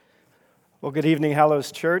Well, good evening,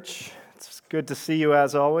 Hallows Church. It's good to see you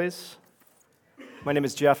as always. My name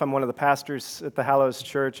is Jeff. I'm one of the pastors at the Hallows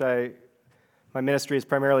Church. My ministry is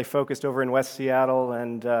primarily focused over in West Seattle,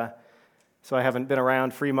 and so I haven't been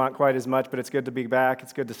around Fremont quite as much, but it's good to be back.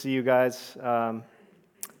 It's good to see you guys.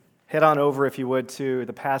 Head on over, if you would, to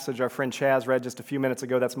the passage our friend Chaz read just a few minutes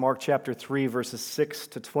ago. That's Mark chapter 3, verses 6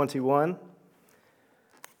 to 21.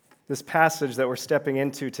 This passage that we're stepping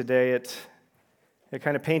into today, it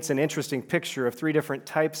kind of paints an interesting picture of three different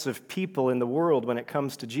types of people in the world when it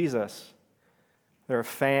comes to Jesus. There are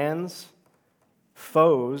fans,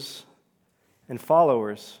 foes, and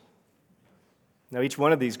followers. Now, each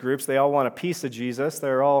one of these groups, they all want a piece of Jesus.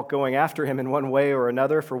 They're all going after him in one way or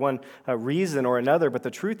another for one reason or another, but the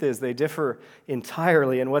truth is they differ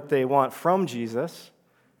entirely in what they want from Jesus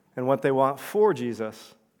and what they want for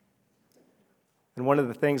Jesus. And one of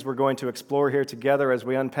the things we're going to explore here together as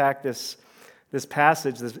we unpack this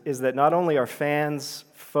passage is that not only are fans,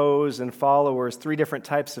 foes, and followers three different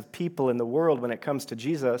types of people in the world when it comes to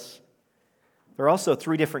Jesus, there are also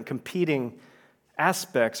three different competing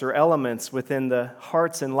aspects or elements within the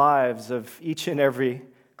hearts and lives of each and every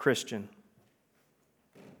Christian.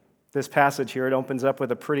 This passage here, it opens up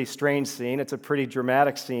with a pretty strange scene. It's a pretty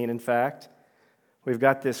dramatic scene, in fact. We've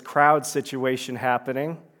got this crowd situation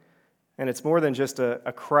happening, and it's more than just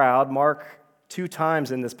a crowd. Mark, 2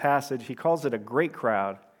 times in this passage, he calls it a great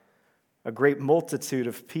crowd. A great multitude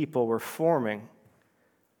of people were forming.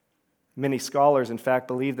 Many scholars, in fact,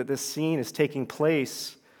 believe that this scene is taking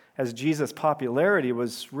place as Jesus' popularity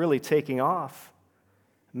was really taking off.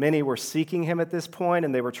 Many were seeking him at this point,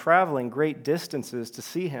 and they were traveling great distances to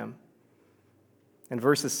see him. In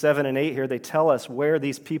verses 7 and 8 here, they tell us where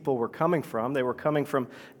these people were coming from. They were coming from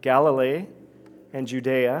Galilee and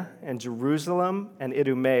Judea and Jerusalem and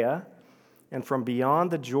Idumea, and from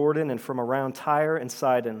beyond the Jordan and from around Tyre and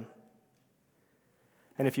Sidon.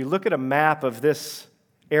 And if you look at a map of this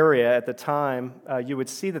area at the time, you would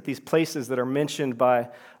see that these places that are mentioned by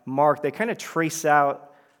Mark, they kind of trace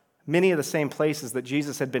out many of the same places that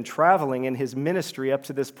Jesus had been traveling in his ministry up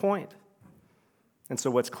to this point. And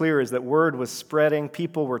so what's clear is that word was spreading,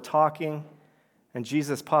 people were talking, and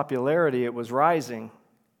Jesus' popularity, it was rising.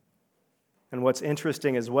 And what's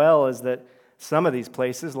interesting as well is that some of these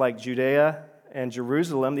places, like Judea and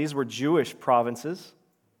Jerusalem, these were Jewish provinces.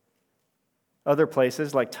 Other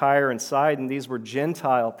places, like Tyre and Sidon, these were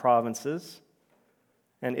Gentile provinces.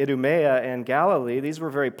 And Idumea and Galilee, these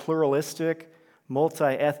were very pluralistic,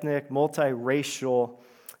 multi-ethnic, multi-racial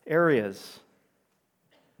areas.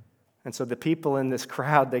 And so the people in this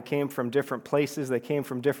crowd, they came from different places, they came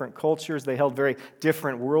from different cultures, they held very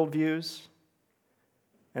different worldviews.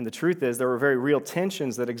 And the truth is, there were very real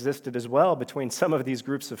tensions that existed as well between some of these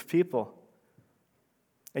groups of people.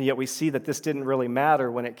 And yet we see that this didn't really matter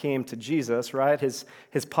when it came to Jesus, right? His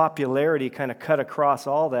popularity kind of cut across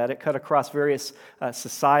all that. It cut across various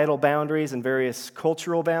societal boundaries and various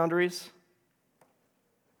cultural boundaries.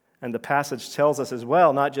 And the passage tells us as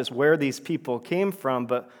well, not just where these people came from,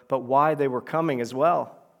 but why they were coming as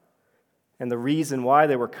well. And the reason why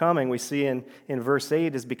they were coming, we see in verse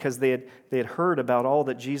 8, is because they had heard about all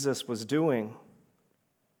that Jesus was doing.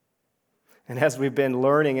 And as we've been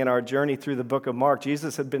learning in our journey through the book of Mark,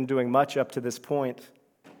 Jesus had been doing much up to this point.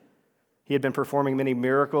 He had been performing many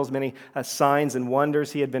miracles, many signs and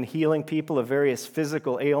wonders. He had been healing people of various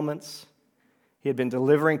physical ailments. He had been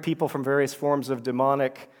delivering people from various forms of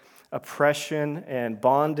demonic oppression and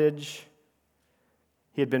bondage.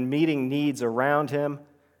 He had been meeting needs around him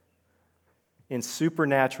in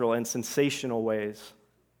supernatural and sensational ways.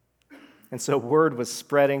 And so word was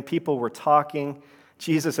spreading. People were talking.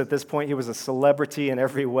 Jesus, at this point, he was a celebrity in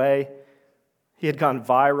every way. He had gone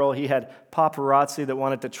viral. He had paparazzi that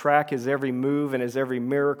wanted to track his every move and his every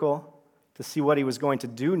miracle to see what he was going to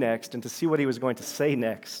do next and to see what he was going to say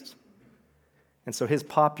next. And so his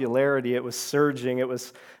popularity, it was surging. It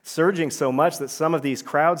was surging so much that some of these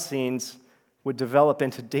crowd scenes would develop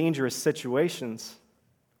into dangerous situations.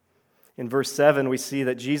 In verse 7, we see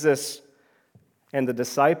that Jesus and the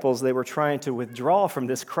disciples, they were trying to withdraw from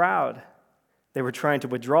this crowd. They were trying to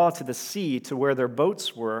withdraw to the sea, to where their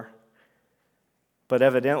boats were. But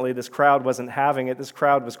evidently, this crowd wasn't having it. This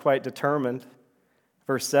crowd was quite determined.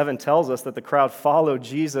 Verse 7 tells us that the crowd followed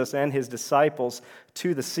Jesus and his disciples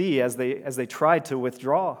to the sea as they tried to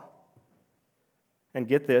withdraw. And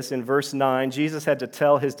get this, in verse 9, Jesus had to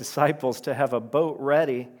tell his disciples to have a boat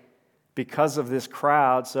ready because of this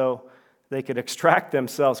crowd, so they could extract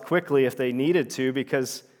themselves quickly if they needed to,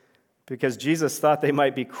 because Jesus thought they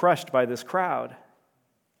might be crushed by this crowd.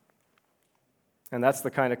 And that's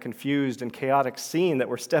the kind of confused and chaotic scene that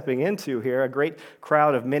we're stepping into here. A great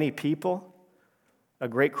crowd of many people, a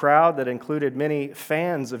great crowd that included many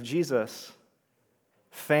fans of Jesus,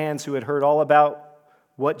 fans who had heard all about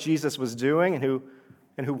what Jesus was doing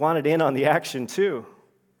and who wanted in on the action too.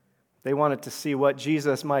 They wanted to see what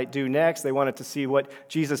Jesus might do next. They wanted to see what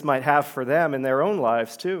Jesus might have for them in their own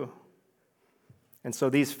lives too. And so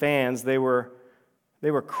these fans, they were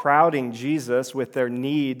crowding Jesus with their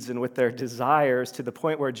needs and with their desires to the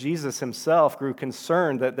point where Jesus himself grew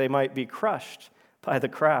concerned that they might be crushed by the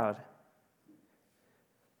crowd.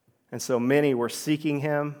 And so many were seeking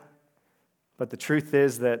him, but the truth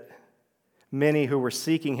is that many who were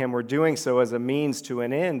seeking him were doing so as a means to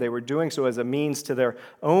an end. They were doing so as a means to their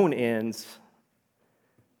own ends.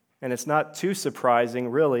 And it's not too surprising,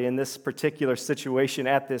 really, in this particular situation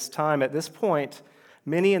at this time. At this point,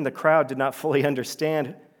 many in the crowd did not fully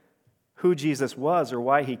understand who Jesus was or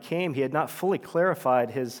why he came. He had not fully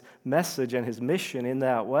clarified his message and his mission in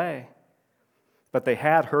that way. But they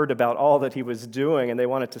had heard about all that he was doing, and they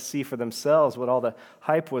wanted to see for themselves what all the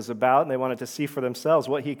hype was about, and they wanted to see for themselves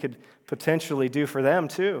what he could potentially do for them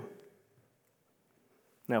too.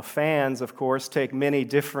 Now, fans, of course, take many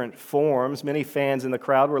different forms. Many fans in the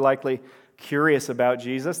crowd were likely curious about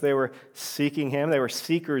Jesus. They were seeking him. They were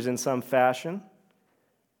seekers in some fashion.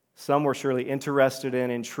 Some were surely interested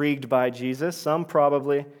and intrigued by Jesus. Some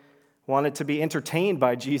probably wanted to be entertained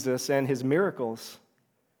by Jesus and his miracles.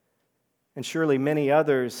 And surely many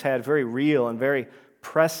others had very real and very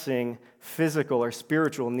pressing physical or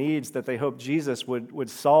spiritual needs that they hoped Jesus would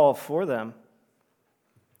solve for them.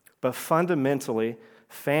 But fundamentally,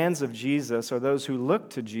 fans of Jesus are those who look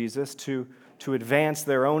to Jesus to advance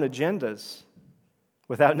their own agendas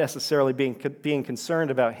without necessarily being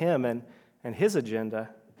concerned about him and his agenda.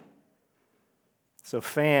 So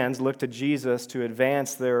fans look to Jesus to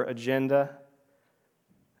advance their agenda.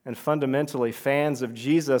 And fundamentally, fans of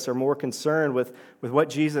Jesus are more concerned with what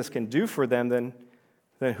Jesus can do for them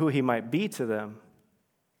than who he might be to them.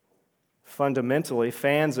 Fundamentally,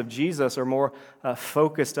 fans of Jesus are more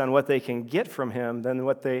focused on what they can get from him than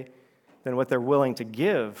what they're willing to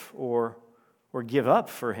give or give up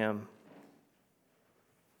for him.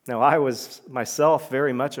 Now, I was myself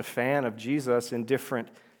very much a fan of Jesus in different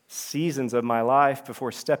seasons of my life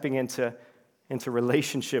before stepping into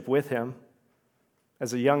relationship with him.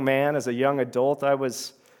 As a young man, as a young adult, I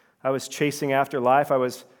was chasing after life. I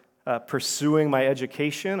was pursuing my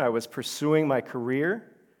education. I was pursuing my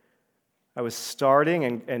career. I was starting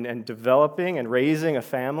and developing and raising a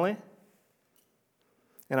family.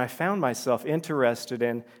 And I found myself interested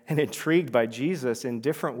and intrigued by Jesus in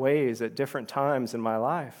different ways at different times in my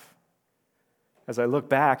life. As I look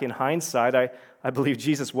back in hindsight, I believe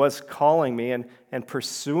Jesus was calling me and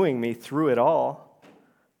pursuing me through it all.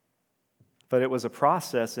 But it was a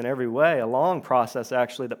process in every way, a long process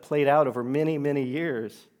actually, that played out over many, many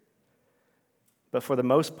years. But for the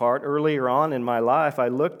most part, earlier on in my life, I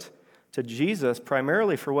looked to Jesus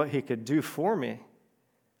primarily for what he could do for me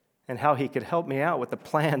and how he could help me out with the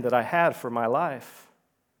plan that I had for my life.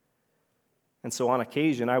 And so on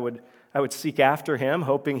occasion, I would seek after him,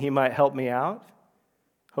 hoping he might help me out,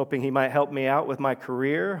 hoping he might help me out with my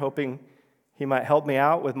career, hoping he might help me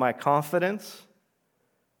out with my confidence,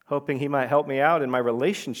 hoping he might help me out in my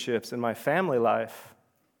relationships and my family life,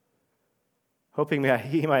 hoping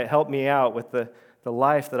he might help me out with the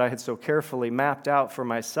life that I had so carefully mapped out for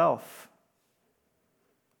myself.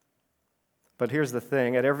 But here's the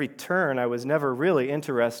thing, at every turn, I was never really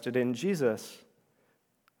interested in Jesus.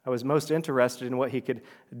 I was most interested in what he could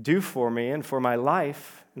do for me and for my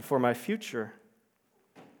life and for my future.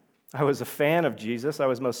 I was a fan of Jesus. I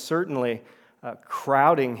was most certainly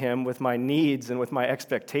crowding him with my needs and with my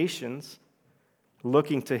expectations,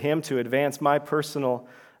 looking to him to advance my personal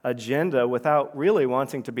agenda without really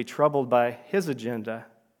wanting to be troubled by his agenda.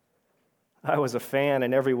 I was a fan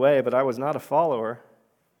in every way, but I was not a follower.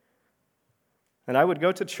 And I would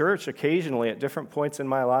go to church occasionally at different points in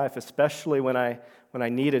my life, especially when I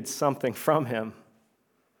needed something from him,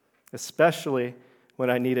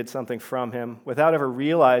 without ever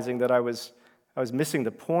realizing that I was missing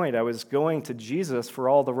the point. I was going to Jesus for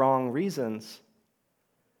all the wrong reasons.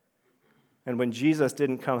 And when Jesus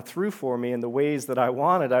didn't come through for me in the ways that I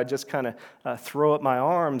wanted, I'd just kind of throw up my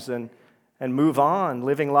arms and move on,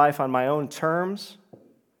 living life on my own terms,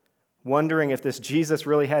 wondering if this Jesus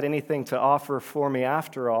really had anything to offer for me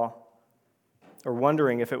after all, or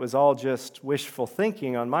wondering if it was all just wishful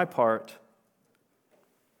thinking on my part.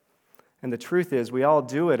 And the truth is, we all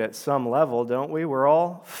do it at some level, don't we? We're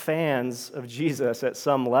all fans of Jesus at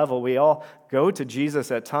some level. We all go to Jesus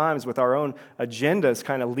at times with our own agendas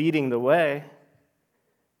kind of leading the way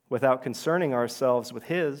without concerning ourselves with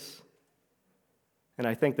his. And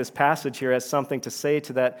I think this passage here has something to say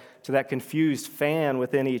to that confused fan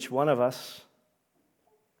within each one of us.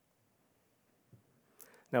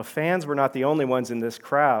 Now, fans were not the only ones in this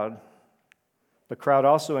crowd. The crowd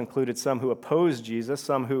also included some who opposed Jesus,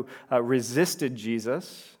 some who resisted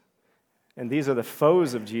Jesus. And these are the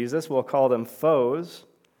foes of Jesus. We'll call them foes.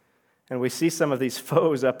 And we see some of these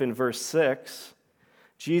foes up in verse 6.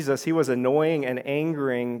 Jesus, he was annoying and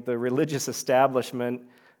angering the religious establishment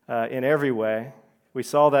in every way. We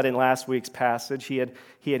saw that in last week's passage. He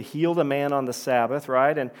had healed a man on the Sabbath,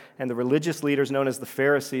 right? And the religious leaders known as the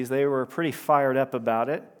Pharisees, they were pretty fired up about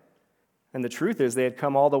it. And the truth is they had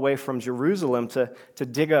come all the way from Jerusalem to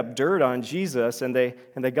dig up dirt on Jesus, and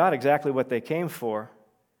they got exactly what they came for.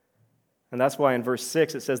 And that's why in verse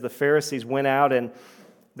 6 it says the Pharisees went out and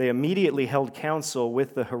they immediately held counsel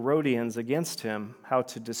with the Herodians against him, how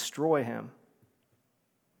to destroy him.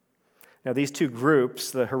 Now, these two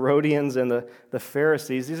groups, the Herodians and the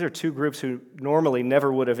Pharisees, these are two groups who normally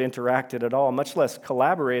never would have interacted at all, much less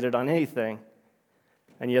collaborated on anything.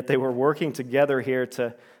 And yet they were working together here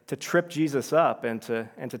to trip Jesus up and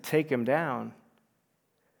to take him down.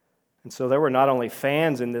 And so there were not only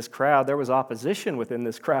fans in this crowd, there was opposition within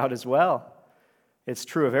this crowd as well. It's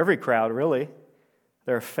true of every crowd, really.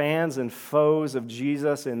 There are fans and foes of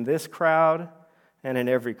Jesus in this crowd and in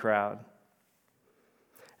every crowd.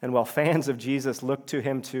 And while fans of Jesus look to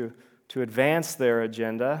him to advance their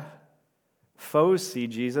agenda, foes see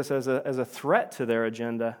Jesus as a threat to their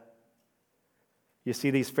agenda. You see,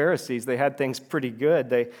 these Pharisees, they had things pretty good.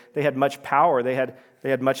 They had much power. They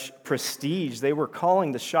had much prestige. They were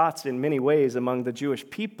calling the shots in many ways among the Jewish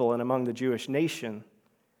people and among the Jewish nation.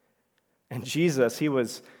 And Jesus, he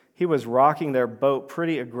was rocking their boat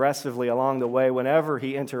pretty aggressively along the way whenever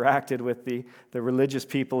he interacted with the religious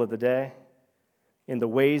people of the day, in the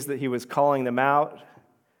ways that he was calling them out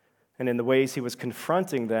and in the ways he was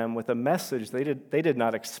confronting them with a message they did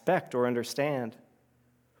not expect or understand.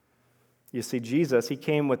 You see, Jesus, he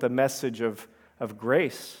came with a message of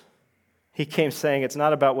grace. He came saying it's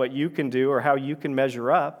not about what you can do or how you can measure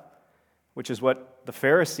up, which is what the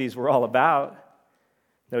Pharisees were all about.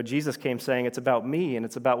 No, Jesus came saying it's about me and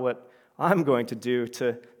it's about what I'm going to do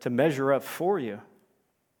to measure up for you.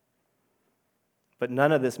 But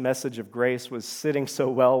none of this message of grace was sitting so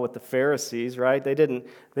well with the Pharisees, right? They didn't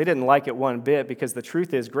like it one bit, because the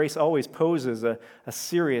truth is grace always poses a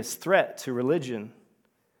serious threat to religion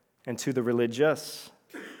and to the religious.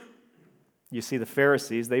 You see, the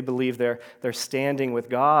Pharisees, they believe their standing with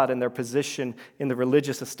God and their position in the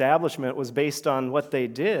religious establishment was based on what they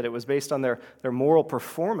did. It was based on their moral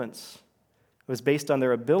performance. It was based on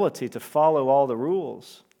their ability to follow all the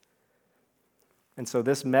rules. And so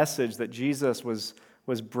this message that Jesus was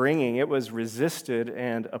bringing, it was resisted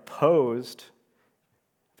and opposed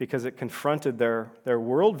because it confronted their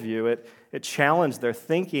worldview. It challenged their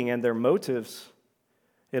thinking and their motives.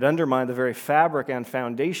 It undermined the very fabric and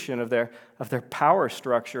foundation of their power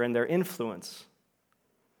structure and their influence.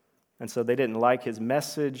 And so they didn't like his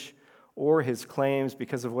message or his claims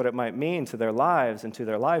because of what it might mean to their lives and to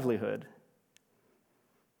their livelihood.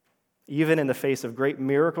 Even in the face of great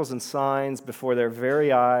miracles and signs before their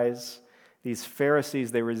very eyes, these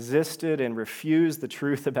Pharisees, they resisted and refused the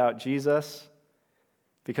truth about Jesus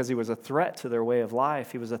because he was a threat to their way of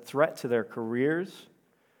life. He was a threat to their careers.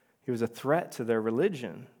 He was a threat to their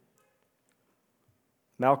religion.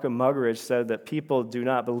 Malcolm Muggeridge said that people do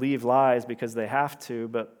not believe lies because they have to,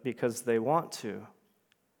 but because they want to.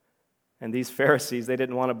 And these Pharisees, they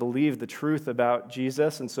didn't want to believe the truth about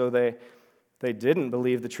Jesus, and so they didn't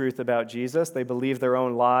believe the truth about Jesus. They believed their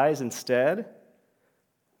own lies instead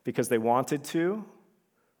because they wanted to,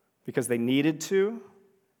 because they needed to,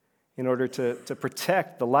 in order to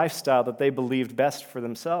protect the lifestyle that they believed best for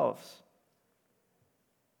themselves.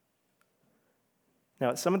 Now,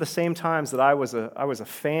 at some of the same times that I was a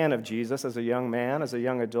fan of Jesus as a young man, as a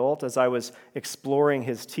young adult, as I was exploring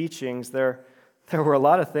his teachings, there were a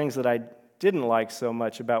lot of things that I didn't like so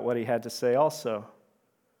much about what he had to say also.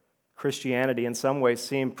 Christianity in some ways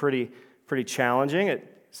seemed pretty challenging.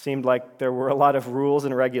 It seemed like there were a lot of rules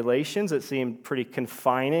and regulations. It seemed pretty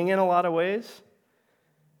confining in a lot of ways.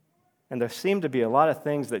 And there seemed to be a lot of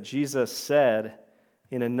things that Jesus said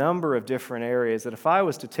in a number of different areas that if I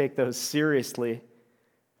was to take those seriously,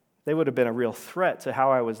 they would have been a real threat to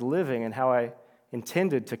how I was living and how I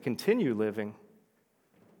intended to continue living.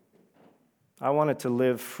 I wanted to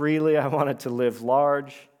live freely. I wanted to live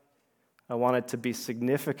large. I wanted to be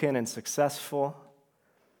significant and successful.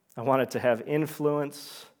 I wanted to have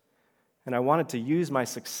influence. And I wanted to use my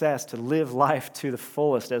success to live life to the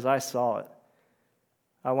fullest as I saw it.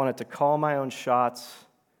 I wanted to call my own shots,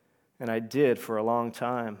 And I did for a long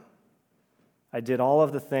time. I did all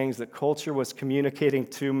of the things that culture was communicating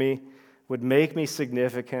to me would make me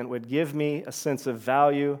significant, would give me a sense of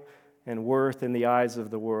value and worth in the eyes of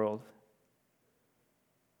the world.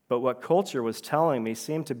 But what culture was telling me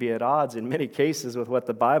seemed to be at odds in many cases with what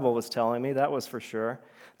the Bible was telling me, that was for sure.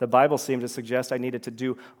 The Bible seemed to suggest I needed to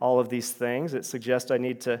do all of these things. It suggests I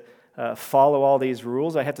need to follow all these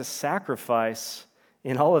rules. I had to sacrifice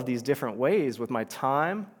in all of these different ways with my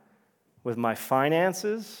time, with my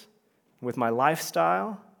finances, with my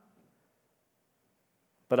lifestyle.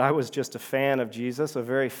 But I was just a fan of Jesus, a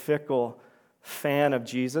very fickle fan of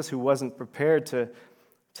Jesus who wasn't prepared to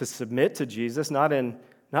submit to Jesus, not in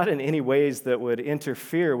any ways that would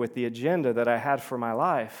interfere with the agenda that I had for my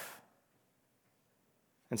life.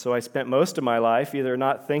 And so I spent most of my life either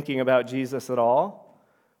not thinking about Jesus at all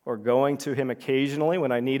or going to him occasionally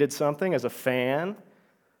when I needed something as a fan,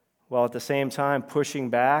 while at the same time pushing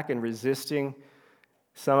back and resisting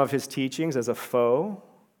some of his teachings as a foe.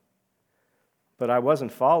 But I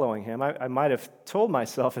wasn't following him. I might have told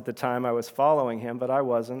myself at the time I was following him, but I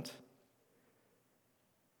wasn't.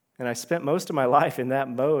 And I spent most of my life in that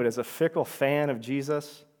mode as a fickle fan of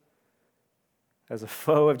Jesus, as a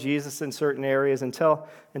foe of Jesus in certain areas, until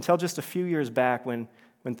just a few years back when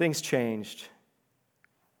things changed.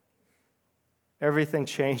 Everything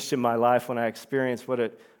changed in my life when I experienced what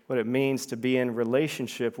it means to be in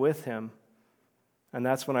relationship with him. And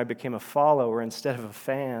that's when I became a follower instead of a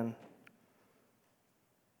fan.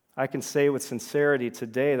 I can say with sincerity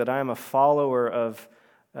today that I am a follower of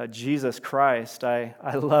Jesus Christ. I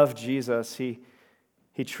love Jesus. He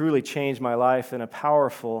truly changed my life in a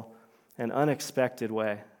powerful and unexpected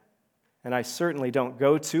way. And I certainly don't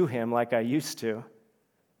go to him like I used to.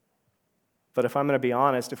 But if I'm going to be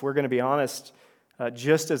honest, if we're going to be honest,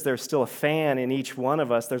 just as there's still a fan in each one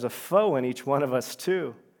of us, there's a foe in each one of us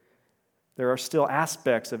too. There are still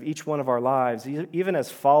aspects of each one of our lives, even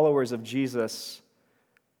as followers of Jesus,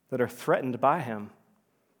 that are threatened by him.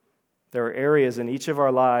 There are areas in each of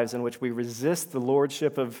our lives in which we resist the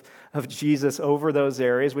lordship of Jesus over those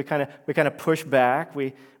areas. We kind of push back.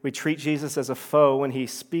 We treat Jesus as a foe when he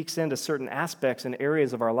speaks into certain aspects and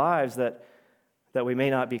areas of our lives that we may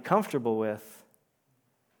not be comfortable with.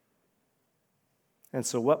 And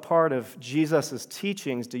so what part of Jesus'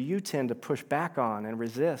 teachings do you tend to push back on and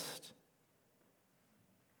resist?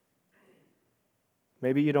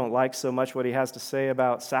 Maybe you don't like so much what he has to say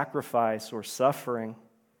about sacrifice or suffering.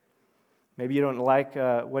 Maybe you don't like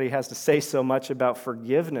what he has to say so much about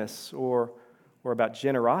forgiveness or about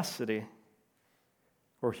generosity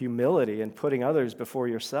or humility and putting others before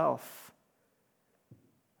yourself.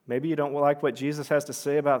 Maybe you don't like what Jesus has to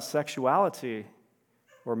say about sexuality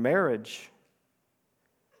or marriage.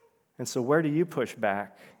 And so where do you push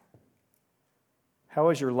back? How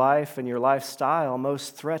is your life and your lifestyle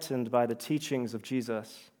most threatened by the teachings of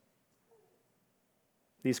Jesus?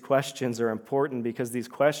 These questions are important because these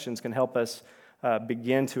questions can help us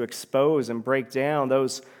begin to expose and break down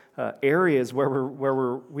those areas where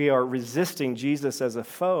we are resisting Jesus as a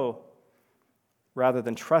foe rather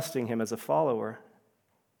than trusting him as a follower.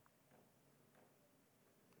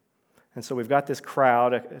 And so we've got this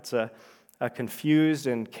crowd. It's a confused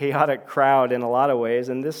and chaotic crowd in a lot of ways.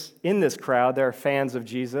 And in this crowd, there are fans of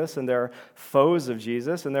Jesus and there are foes of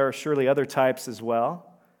Jesus, and there are surely other types as well.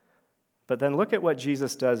 But then look at what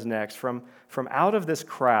Jesus does next. From out of this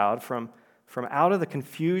crowd, from out of the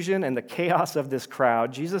confusion and the chaos of this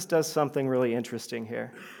crowd, Jesus does something really interesting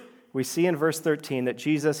here. We see in verse 13 that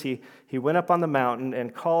Jesus, he went up on the mountain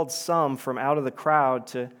and called some from out of the crowd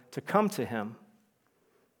to come to him.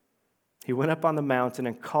 He went up on the mountain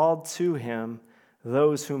and called to him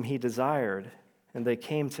those whom he desired, and they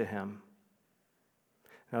came to him.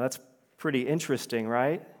 Now that's pretty interesting,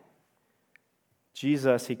 right?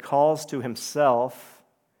 Jesus, he calls to himself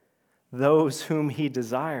those whom he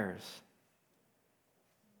desires.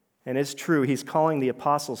 And it's true, he's calling the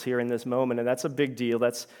apostles here in this moment, and that's a big deal.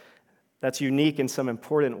 That's unique in some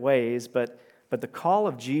important ways, but the call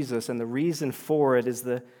of Jesus and the reason for it is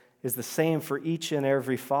the same for each and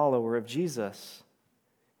every follower of Jesus.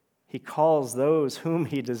 He calls those whom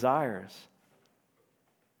he desires.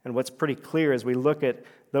 And what's pretty clear as we look at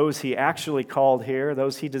those he actually called here,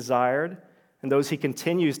 those he desired, and those he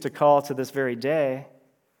continues to call to this very day,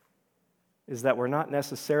 is that we're not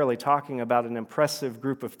necessarily talking about an impressive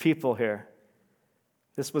group of people here.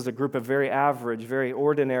 This was a group of very average, very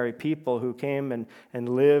ordinary people who came and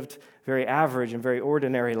lived very average and very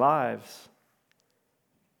ordinary lives.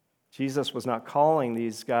 Jesus was not calling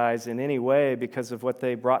these guys in any way because of what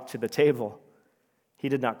they brought to the table. He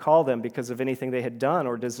did not call them because of anything they had done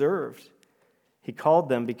or deserved. He called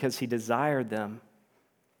them because he desired them.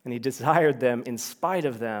 And he desired them in spite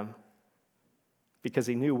of them because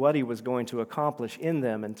he knew what he was going to accomplish in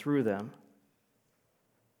them and through them.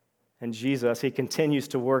 And Jesus, he continues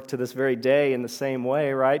to work to this very day in the same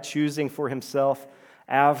way, right? Choosing for himself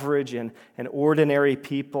average and ordinary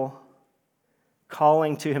people,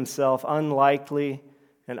 calling to himself unlikely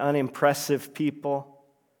and unimpressive people,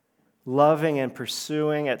 loving and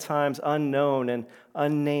pursuing at times unknown and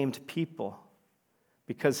unnamed people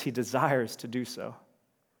because he desires to do so.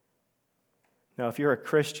 Now, if you're a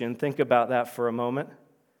Christian, think about that for a moment.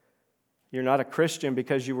 You're not a Christian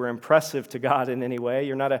because you were impressive to God in any way.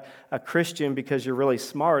 You're not a Christian because you're really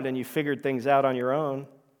smart and you figured things out on your own.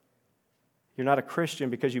 You're not a Christian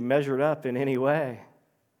because you measured up in any way.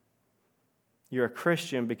 You're a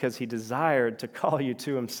Christian because he desired to call you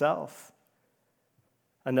to himself.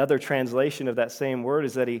 Another translation of that same word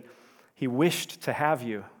is that he wished to have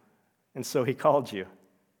you, and so he called you.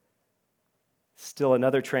 Still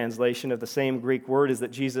another translation of the same Greek word is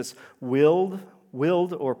that Jesus willed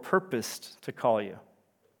or purposed to call you.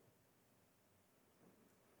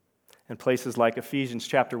 And places like Ephesians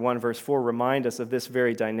chapter 1, verse 4 remind us of this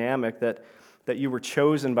very dynamic, that you were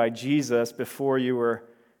chosen by Jesus before you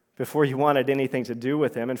wanted anything to do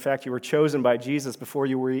with him. In fact, you were chosen by Jesus before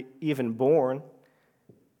you were even born,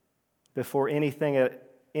 before anything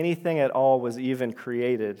at all was even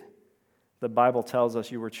created. The Bible tells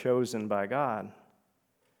us you were chosen by God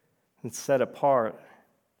and set apart.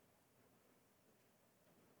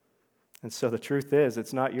 And so the truth is,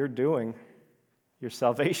 it's not your doing. Your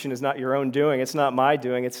salvation is not your own doing. It's not my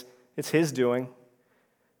doing. It's his doing.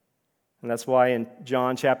 And that's why in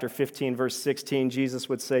John chapter 15, verse 16, Jesus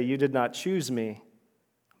would say, "You did not choose me,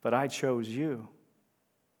 but I chose you."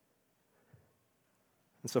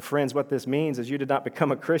 And so, friends, what this means is you did not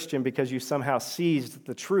become a Christian because you somehow seized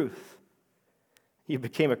the truth. You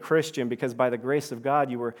became a Christian because by the grace of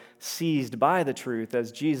God, you were seized by the truth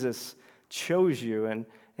as Jesus chose you and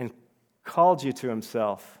called you to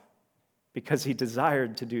himself because he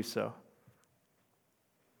desired to do so.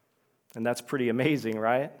 And that's pretty amazing,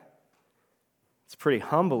 right? It's pretty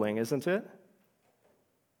humbling, isn't it?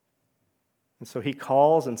 And so he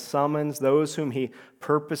calls and summons those whom he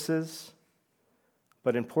purposes.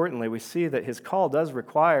 But importantly, we see that his call does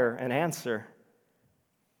require an answer.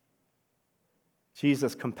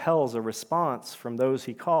 Jesus compels a response from those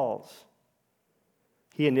he calls.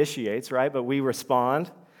 He initiates, right? But we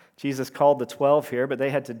respond. Jesus called the 12 here, but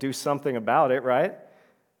they had to do something about it, right?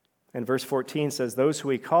 And verse 14 says, those who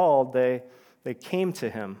he called, they came to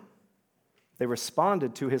him. They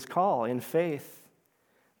responded to his call in faith.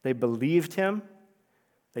 They believed him.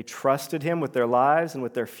 They trusted him with their lives and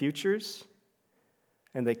with their futures.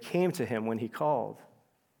 And they came to him when he called.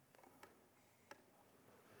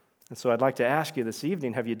 And so I'd like to ask you this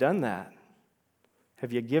evening, have you done that?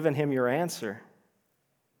 Have you given him your answer?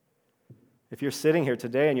 If you're sitting here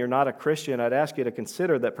today and you're not a Christian, I'd ask you to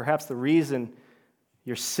consider that perhaps the reason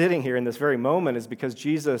you're sitting here in this very moment is because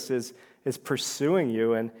Jesus is pursuing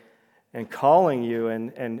you and calling you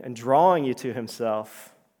and drawing you to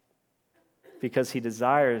himself because he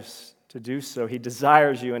desires to do so. He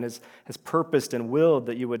desires you and has purposed and willed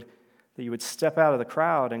that you would step out of the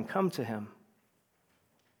crowd and come to him.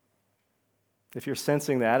 If you're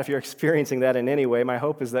sensing that, if you're experiencing that in any way, my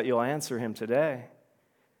hope is that you'll answer him today.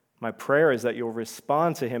 My prayer is that you'll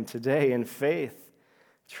respond to him today in faith,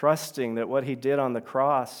 trusting that what he did on the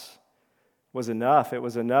cross was enough. It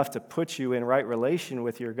was enough to put you in right relation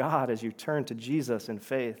with your God as you turn to Jesus in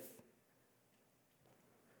faith.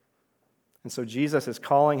 And so Jesus is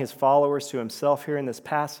calling his followers to himself here in this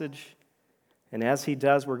passage. And as he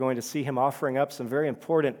does, we're going to see him offering up some very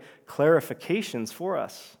important clarifications for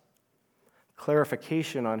us.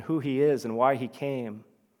 Clarification on who he is and why he came.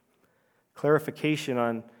 Clarification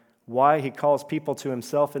on why he calls people to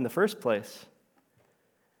himself in the first place.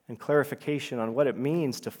 And clarification on what it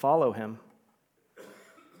means to follow him.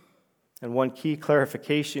 And one key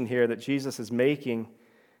clarification here that Jesus is making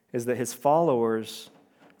is that his followers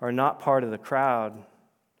are not part of the crowd.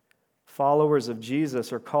 Followers of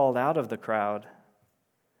Jesus are called out of the crowd.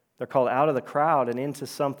 They're called out of the crowd and into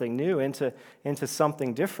something new, into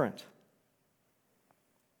something different.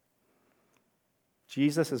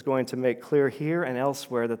 Jesus is going to make clear here and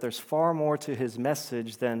elsewhere that there's far more to his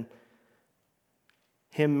message than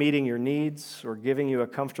him meeting your needs or giving you a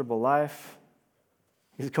comfortable life.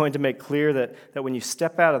 He's going to make clear that when you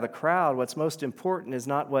step out of the crowd, what's most important is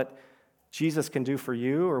not what Jesus can do for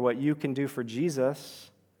you or what you can do for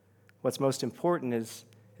Jesus. What's most important is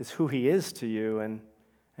who he is to you and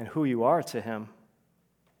who you are to him.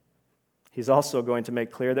 He's also going to make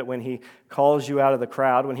clear that when he calls you out of the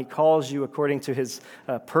crowd, when he calls you according to his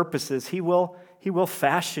purposes, he will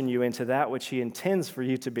fashion you into that which he intends for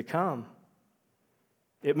you to become.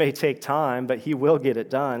 It may take time, but he will get it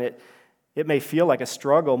done. It may feel like a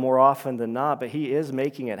struggle more often than not, but he is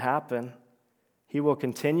making it happen. He will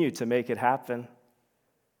continue to make it happen.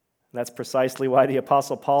 That's precisely why the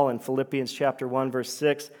Apostle Paul in Philippians chapter 1, verse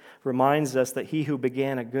 6 reminds us that he who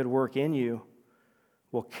began a good work in you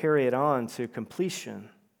will carry it on to completion.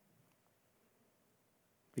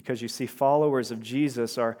 Because you see, followers of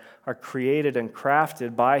Jesus are created and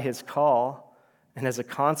crafted by his call, and as a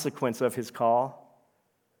consequence of his call,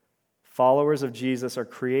 followers of Jesus are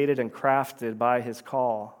created and crafted by his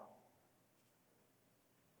call.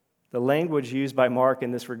 The language used by Mark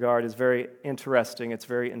in this regard is very interesting. It's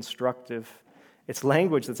very instructive. It's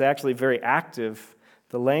language that's actually very active.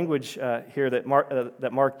 The language here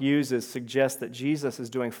that Mark uses suggests that Jesus is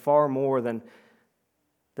doing far more than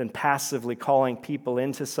passively calling people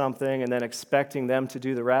into something and then expecting them to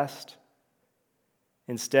do the rest.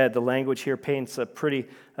 Instead, the language here paints a pretty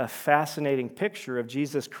fascinating picture of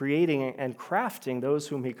Jesus creating and crafting those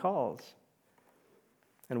whom he calls.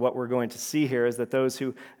 And what we're going to see here is that those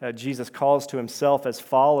who Jesus calls to himself as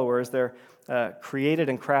followers, they're created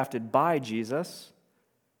and crafted by Jesus,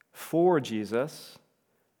 for Jesus,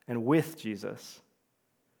 and with Jesus.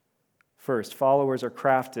 First, followers are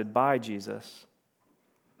crafted by Jesus.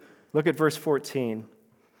 Look at verse 14.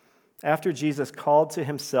 After Jesus called to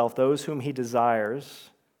himself those whom he desires,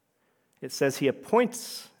 it says he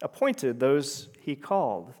appointed those he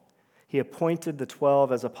called. He appointed the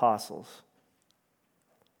 12 as apostles.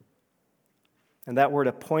 And that word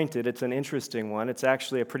appointed, it's an interesting one. It's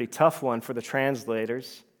actually a pretty tough one for the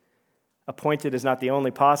translators. Appointed is not the only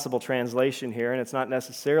possible translation here, and it's not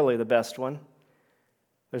necessarily the best one.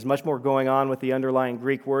 There's much more going on with the underlying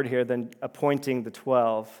Greek word here than appointing the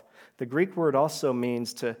 12. The Greek word also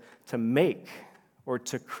means to make or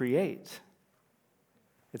to create.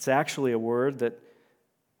 It's actually a word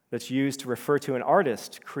that's used to refer to an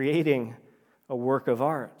artist creating a work of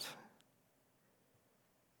art.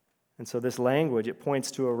 And so this language, it points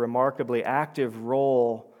to a remarkably active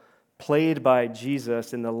role played by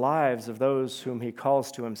Jesus in the lives of those whom he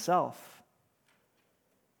calls to himself.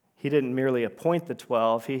 He didn't merely appoint the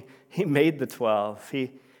 12, he made the 12.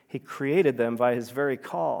 He created them by his very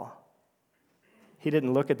call. He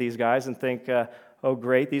didn't look at these guys and think, oh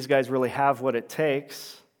great, these guys really have what it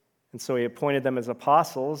takes. And so he appointed them as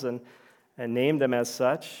apostles and named them as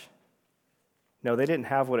such. No, they didn't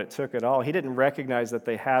have what it took at all. He didn't recognize that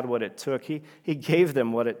they had what it took. He gave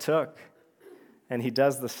them what it took. And he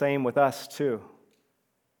does the same with us too.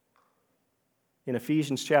 In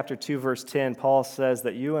Ephesians chapter 2, verse 10, Paul says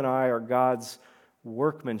that you and I are God's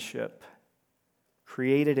workmanship,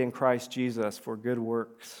 created in Christ Jesus for good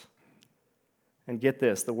works. And get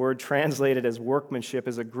this, the word translated as workmanship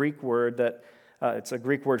is a Greek word that it's a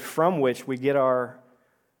Greek word from which we get our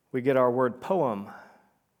word poem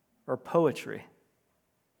or poetry.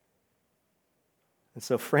 And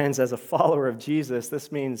so, friends, as a follower of Jesus,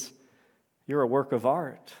 this means you're a work of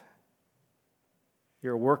art.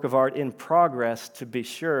 You're a work of art in progress, to be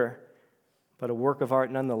sure, but a work of art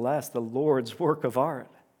nonetheless, the Lord's work of art,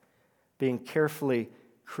 being carefully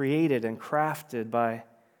created and crafted by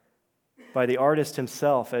the artist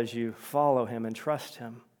himself as you follow him and trust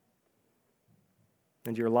him.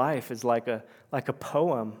 And your life is like a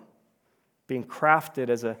poem being crafted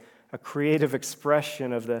as a creative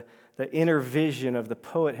expression of the inner vision of the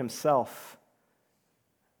poet himself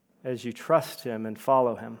as you trust him and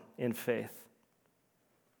follow him in faith.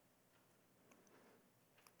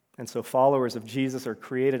 And so followers of Jesus are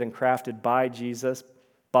created and crafted by Jesus,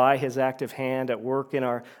 by his active hand at work in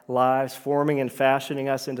our lives, forming and fashioning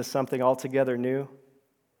us into something altogether new.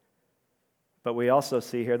 But we also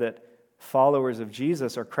see here that followers of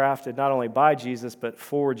Jesus are crafted not only by Jesus, but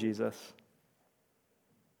for Jesus.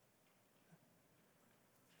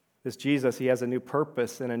 This Jesus, he has a new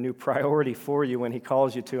purpose and a new priority for you when he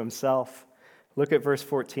calls you to himself. Look at verse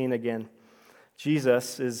 14 again.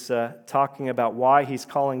 Jesus is talking about why he's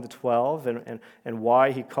calling the 12 and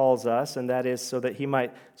why he calls us, and that is so that he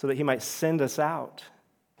might send us out.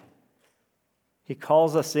 He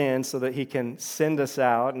calls us in so that he can send us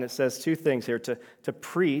out, and it says two things here, to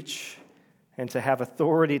preach and to have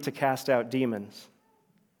authority to cast out demons.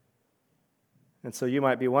 And so you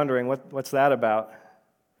might be wondering, what's that about?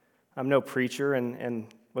 I'm no preacher, and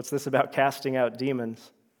what's this about casting out demons?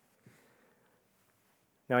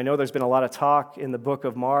 Now, I know there's been a lot of talk in the book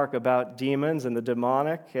of Mark about demons and the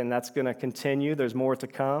demonic, and that's going to continue. There's more to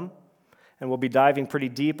come. And we'll be diving pretty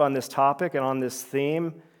deep on this topic and on this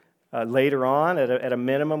theme later on at a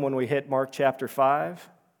minimum when we hit Mark chapter 5.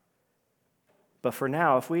 But for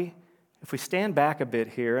now, if we stand back a bit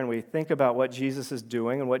here and we think about what Jesus is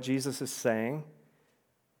doing and what Jesus is saying,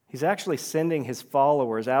 he's actually sending his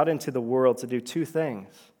followers out into the world to do two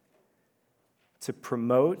things: to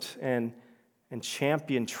promote and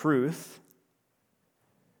champion truth,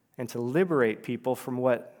 and to liberate people from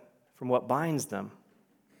what binds them.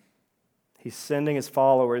 He's sending his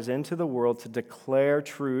followers into the world to declare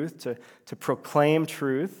truth, to proclaim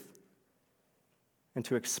truth, and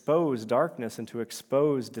to expose darkness and to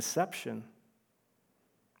expose deception.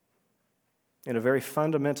 In a very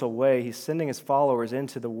fundamental way, he's sending his followers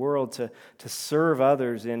into the world to serve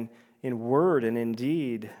others in word and in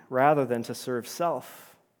deed, rather than to serve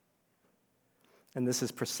self. And this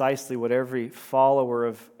is precisely what every follower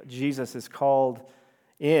of Jesus is called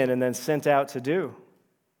in and then sent out to do.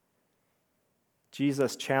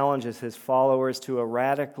 Jesus challenges his followers to a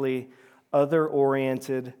radically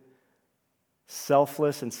other-oriented,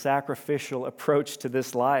 selfless, and sacrificial approach to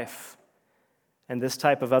this life. And this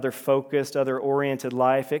type of other-focused, other-oriented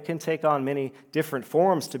life, it can take on many different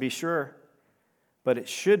forms, to be sure. But it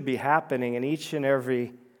should be happening in each and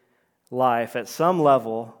every life at some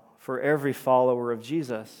level for every follower of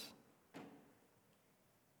Jesus.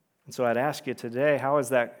 And so I'd ask you today, how is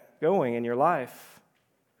that going in your life?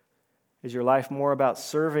 Is your life more about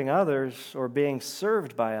serving others or being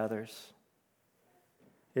served by others?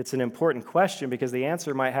 It's an important question because the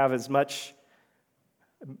answer might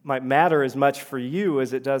matter as much for you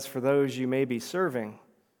as it does for those you may be serving.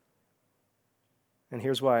 And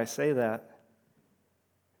here's why I say that.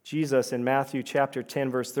 Jesus in Matthew chapter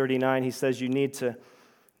 10, verse 39, he says you need to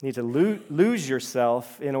lose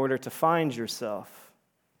yourself in order to find yourself.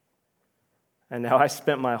 And now I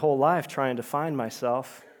spent my whole life trying to find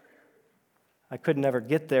myself. I could never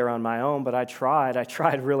get there on my own, but I tried. I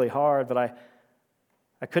tried really hard, but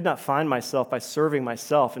I could not find myself by serving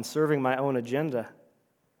myself and serving my own agenda.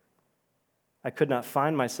 I could not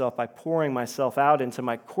find myself by pouring myself out into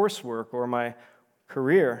my coursework or my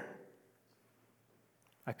career.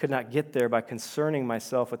 I could not get there by concerning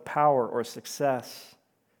myself with power or success.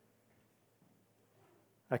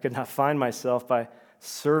 I could not find myself by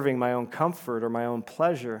serving my own comfort or my own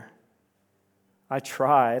pleasure. I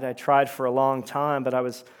tried for a long time, but I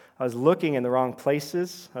was looking in the wrong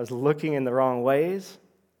places. I was looking in the wrong ways.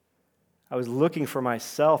 I was looking for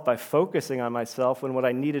myself by focusing on myself when what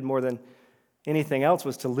I needed more than anything else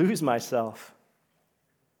was to lose myself.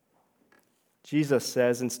 Jesus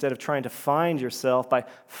says, instead of trying to find yourself by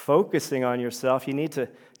focusing on yourself, you need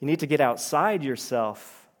to get outside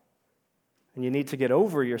yourself, and you need to get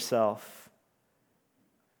over yourself.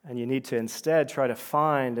 And you need to instead try to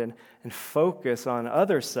find and focus on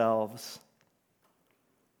other selves.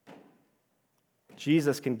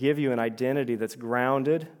 Jesus can give you an identity that's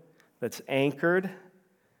grounded, that's anchored,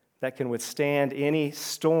 that can withstand any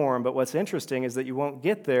storm. But what's interesting is that you won't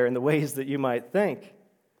get there in the ways that you might think.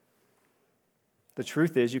 The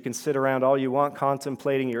truth is, you can sit around all you want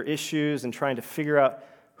contemplating your issues and trying to figure out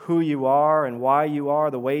who you are and why you are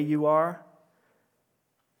the way you are.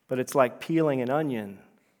 But it's like peeling an onion.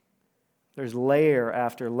 There's layer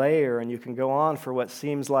after layer, and you can go on for what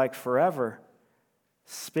seems like forever,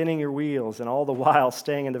 spinning your wheels, and all the while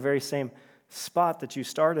staying in the very same spot that you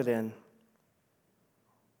started in.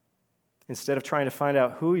 Instead of trying to find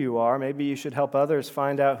out who you are, maybe you should help others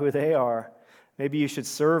find out who they are. Maybe you should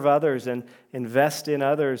serve others and invest in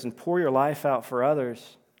others and pour your life out for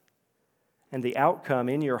others. And the outcome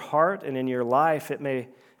in your heart and in your life, it may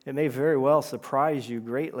very well surprise you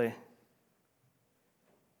greatly.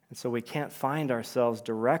 And so we can't find ourselves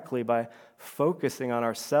directly by focusing on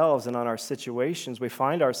ourselves and on our situations. We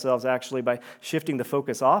find ourselves actually by shifting the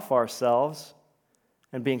focus off ourselves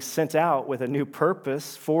and being sent out with a new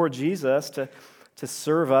purpose for Jesus to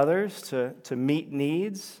serve others, to meet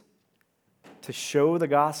needs, to show the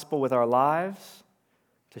gospel with our lives,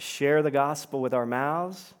 to share the gospel with our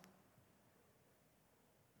mouths.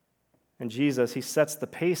 And Jesus, he sets the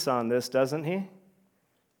pace on this, doesn't he?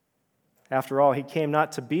 After all, he came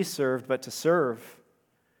not to be served, but to serve.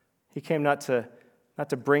 He came not to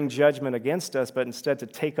bring judgment against us, but instead to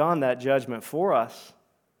take on that judgment for us.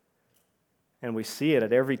 And we see it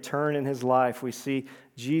at every turn in his life. We see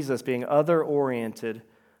Jesus being other-oriented,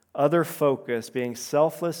 other-focused, being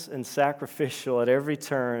selfless and sacrificial at every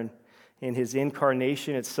turn in his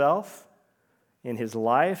incarnation itself, in his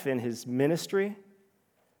life, in his ministry,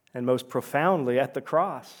 and most profoundly at the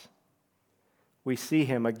cross. We see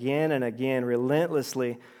him again and again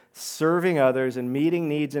relentlessly serving others and meeting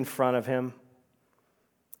needs in front of him,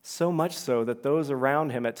 So much so that those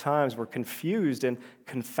around him at times were confused and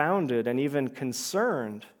confounded and even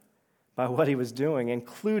concerned by what he was doing,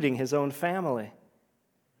 including his own family.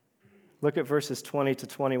 Look at verses 20 to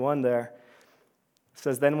 21 there. It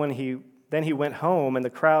says, Then he went home, and the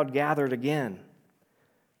crowd gathered again,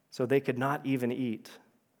 so they could not even eat.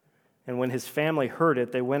 And when his family heard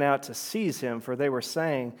it, they went out to seize him, for they were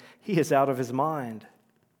saying, He is out of his mind.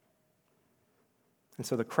 And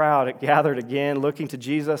so the crowd gathered again, looking to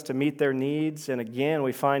Jesus to meet their needs. And again,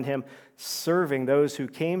 we find him serving those who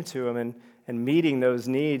came to him and meeting those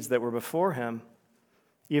needs that were before him,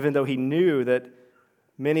 even though he knew that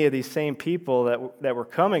many of these same people that were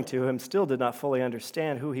coming to him still did not fully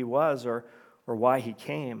understand who he was or why he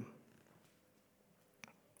came.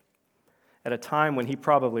 At a time when he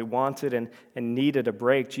probably wanted and needed a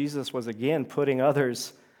break, Jesus was again putting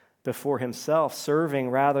others before himself,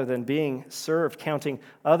 serving rather than being served, counting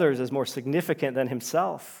others as more significant than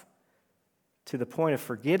himself, to the point of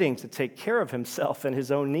forgetting to take care of himself and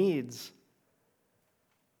his own needs.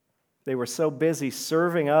 They were so busy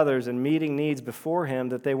serving others and meeting needs before him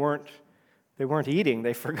that they weren't eating.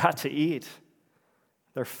 They forgot to eat.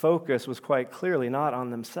 Their focus was quite clearly not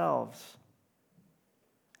on themselves.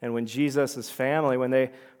 And when Jesus' family, when they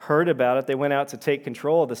heard about it, they went out to take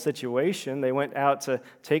control of the situation. They went out to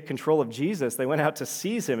take control of Jesus. They went out to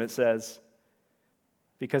seize him, it says,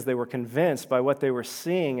 because they were convinced by what they were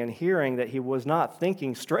seeing and hearing that he was not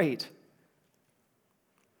thinking straight.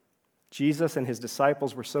 Jesus and his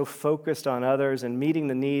disciples were so focused on others and meeting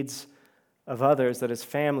the needs of others that his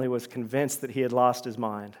family was convinced that he had lost his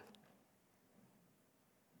mind.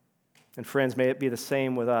 And friends, may it be the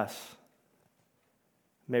same with us.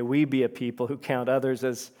 May we be a people who count others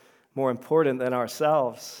as more important than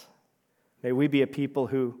ourselves. May we be a people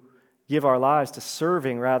who give our lives to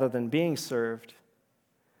serving rather than being served.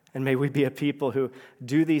 And may we be a people who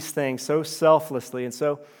do these things so selflessly and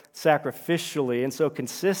so sacrificially and so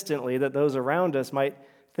consistently that those around us might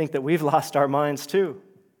think that we've lost our minds too.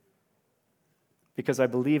 Because I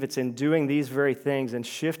believe it's in doing these very things and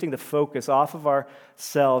shifting the focus off of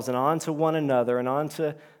ourselves and onto one another and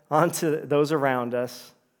onto those around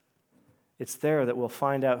us, it's there that we'll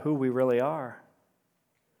find out who we really are.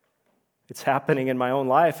 It's happening in my own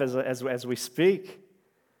life as we speak.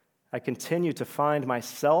 I continue to find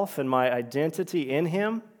myself and my identity in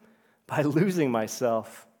him by losing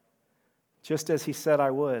myself, just as he said I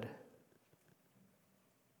would.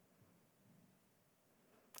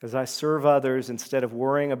 As I serve others instead of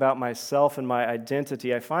worrying about myself and my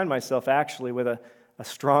identity, I find myself actually with a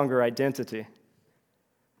stronger identity.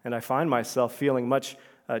 And I find myself feeling much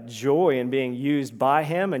joy in being used by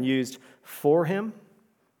him and used for him,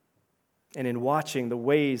 and in watching the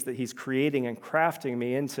ways that he's creating and crafting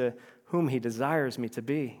me into whom he desires me to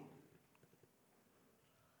be.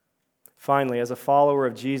 Finally, as a follower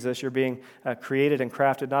of Jesus, you're being created and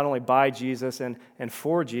crafted not only by Jesus and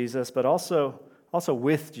for Jesus, but also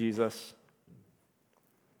with Jesus.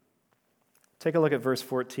 Take a look at verse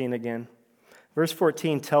 14 again. Verse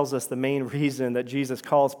 14 tells us the main reason that Jesus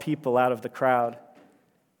calls people out of the crowd.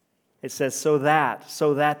 It says, so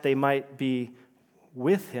that they might be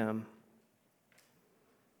with him.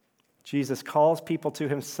 Jesus calls people to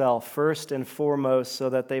himself first and foremost so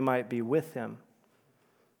that they might be with him,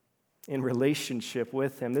 in relationship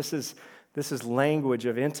with him. This is language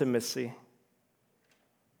of intimacy.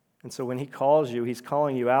 And so when he calls you, he's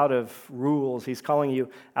calling you out of rules. He's calling you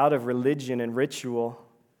out of religion and ritual.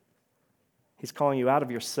 He's calling you out of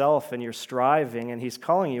yourself and your striving, and he's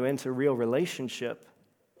calling you into real relationship.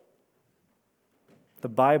 The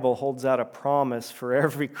Bible holds out a promise for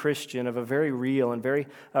every Christian of a very real and very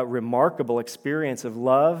remarkable experience of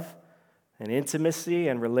love and intimacy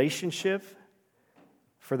and relationship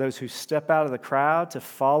for those who step out of the crowd to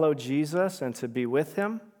follow Jesus and to be with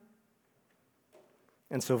him.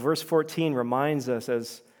 And so verse 14 reminds us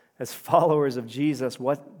as followers of Jesus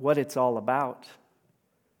what it's all about.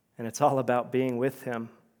 And it's all about being with him.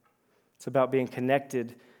 It's about being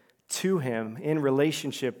connected to him, in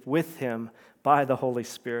relationship with him by the Holy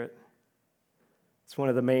Spirit. It's one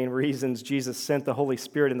of the main reasons Jesus sent the Holy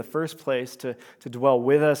Spirit in the first place, to dwell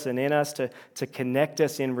with us and in us, to connect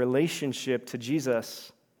us in relationship to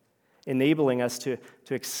Jesus, enabling us to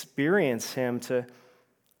experience him, to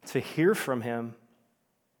hear from him,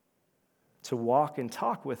 to walk and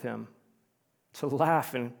talk with him, to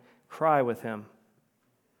laugh and cry with him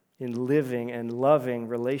in living and loving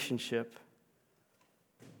relationship.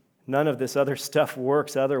 None of this other stuff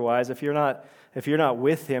works otherwise. If you're not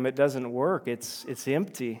with him, it doesn't work. It's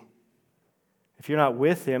empty. If you're not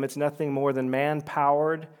with him, it's nothing more than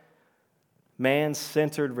man-powered,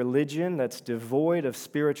 man-centered religion that's devoid of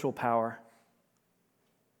spiritual power.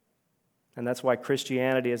 And that's why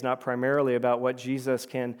Christianity is not primarily about what Jesus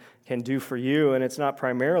can do for you, and it's not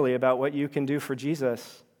primarily about what you can do for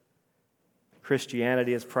Jesus.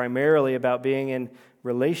 Christianity is primarily about being in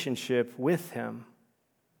relationship with Him.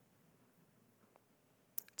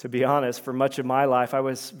 To be honest, for much of my life, I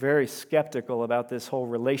was very skeptical about this whole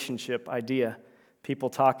relationship idea. People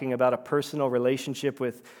talking about a personal relationship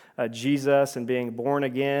with Jesus and being born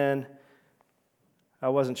again. I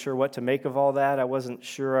wasn't sure what to make of all that. I wasn't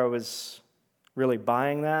sure I was really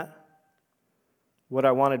buying that. What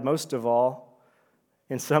I wanted most of all,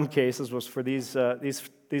 in some cases, was for these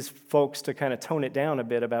folks to kind of tone it down a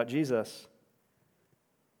bit about Jesus.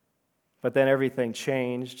 But then everything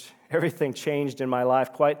changed. Everything changed in my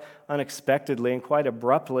life quite unexpectedly and quite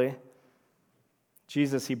abruptly.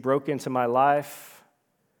 Jesus, He broke into my life.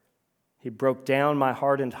 He broke down my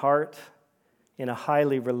hardened heart in a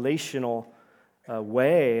highly relational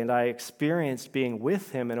way, and I experienced being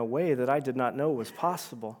with Him in a way that I did not know was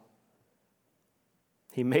possible.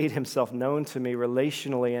 He made Himself known to me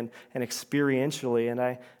relationally and experientially, and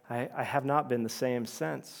I have not been the same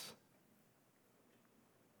since.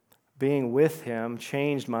 Being with Him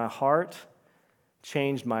changed my heart,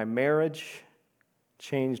 changed my marriage,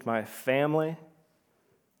 changed my family,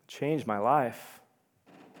 changed my life.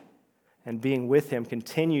 And being with Him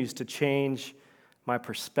continues to change my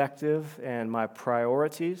perspective and my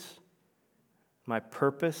priorities, my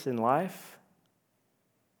purpose in life.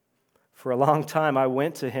 For a long time, I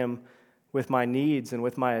went to Him with my needs and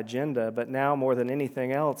with my agenda, but now more than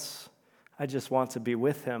anything else, I just want to be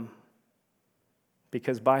with Him.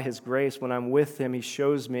 Because by His grace, when I'm with Him, He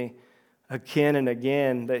shows me again and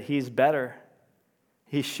again that He's better.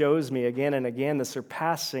 He shows me again and again the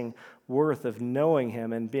surpassing worth of knowing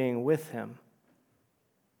Him and being with Him.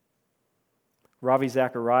 Ravi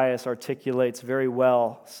Zacharias articulates very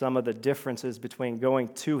well some of the differences between going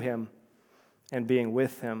to Him and being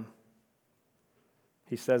with Him.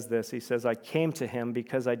 He says this, he says, "I came to Him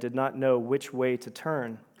because I did not know which way to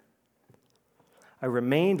turn. I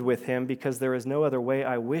remained with Him because there is no other way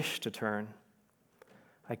I wish to turn.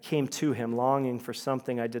 I came to Him longing for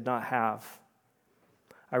something I did not have.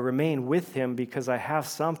 I remain with Him because I have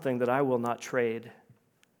something that I will not trade.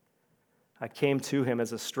 I came to Him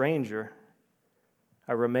as a stranger.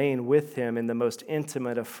 I remain with Him in the most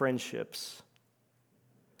intimate of friendships.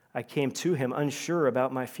 I came to Him unsure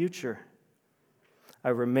about my future. I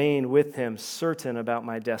remain with Him certain about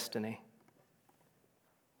my destiny."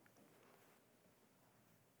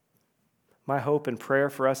 My hope and prayer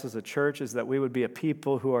for us as a church is that we would be a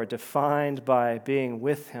people who are defined by being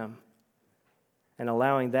with Him and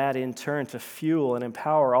allowing that in turn to fuel and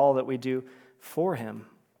empower all that we do for Him.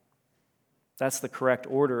 That's the correct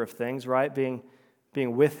order of things, right? Being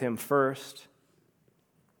with Him first.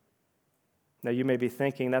 Now you may be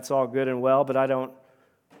thinking, that's all good and well, but I don't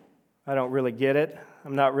really get it.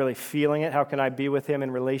 I'm not really feeling it. How can I be with Him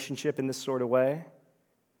in relationship in this sort of way?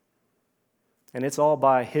 And it's all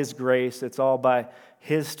by His grace. It's all by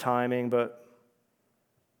His timing. But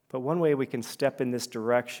one way we can step in this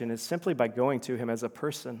direction is simply by going to Him as a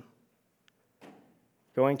person.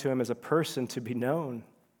 Going to Him as a person to be known.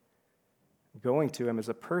 Going to Him as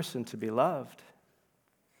a person to be loved.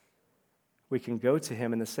 We can go to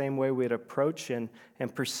Him in the same way we'd approach and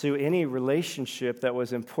pursue any relationship that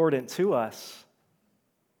was important to us.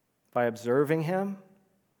 By observing Him,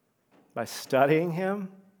 by studying Him,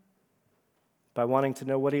 by wanting to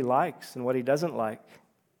know what He likes and what He doesn't like,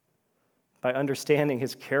 by understanding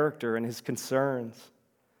His character and His concerns,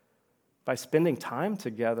 by spending time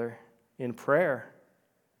together in prayer,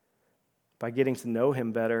 by getting to know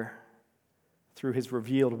Him better through His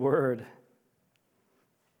revealed word,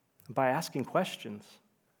 by asking questions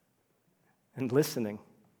and listening.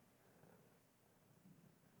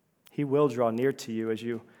 He will draw near to you as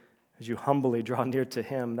you humbly draw near to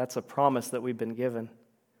Him. That's a promise that we've been given.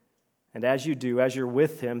 And as you do, as you're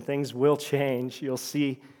with Him, things will change. You'll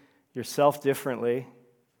see yourself differently.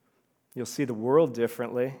 You'll see the world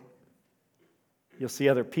differently. You'll see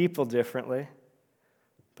other people differently.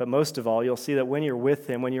 But most of all, you'll see that when you're with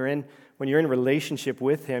Him, when you're in relationship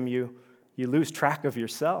with Him, you lose track of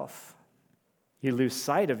yourself. You lose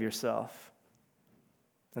sight of yourself.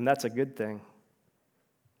 And that's a good thing.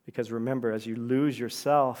 Because remember, as you lose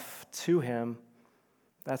yourself to Him,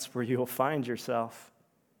 that's where you'll find yourself.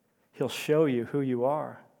 He'll show you who you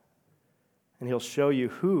are. And He'll show you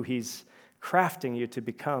who He's crafting you to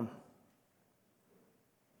become.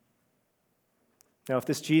 Now, if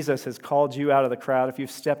this Jesus has called you out of the crowd, if you've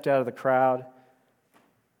stepped out of the crowd,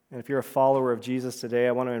 And if you're a follower of Jesus today,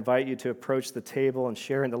 I want to invite you to approach the table and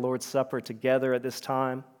share in the Lord's Supper together at this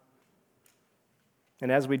time.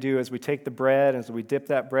 And as we do, as we take the bread, as we dip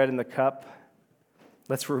that bread in the cup,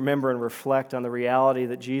 let's remember and reflect on the reality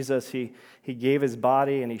that Jesus, He gave His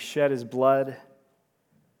body and He shed His blood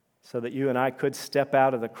so that you and I could step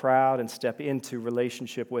out of the crowd and step into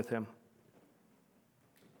relationship with Him.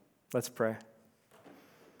 Let's pray.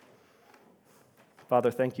 Father,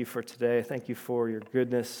 thank you for today. Thank you for your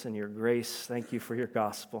goodness and your grace. Thank you for your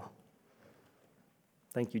gospel.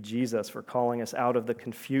 Thank you, Jesus, for calling us out of the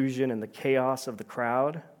confusion and the chaos of the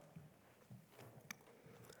crowd.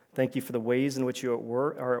 Thank you for the ways in which you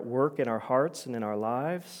are at work in our hearts and in our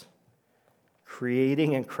lives,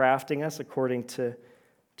 creating and crafting us according to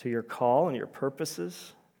your call and your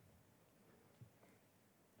purposes.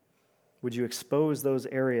 Would you expose those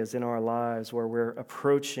areas in our lives where we're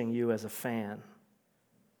approaching you as a fan?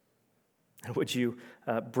 And would you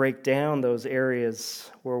break down those areas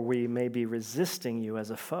where we may be resisting you as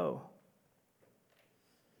a foe?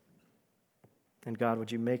 And God,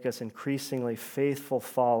 would you make us increasingly faithful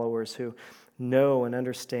followers who know and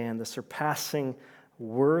understand the surpassing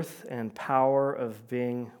worth and power of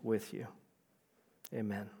being with you?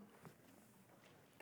 Amen.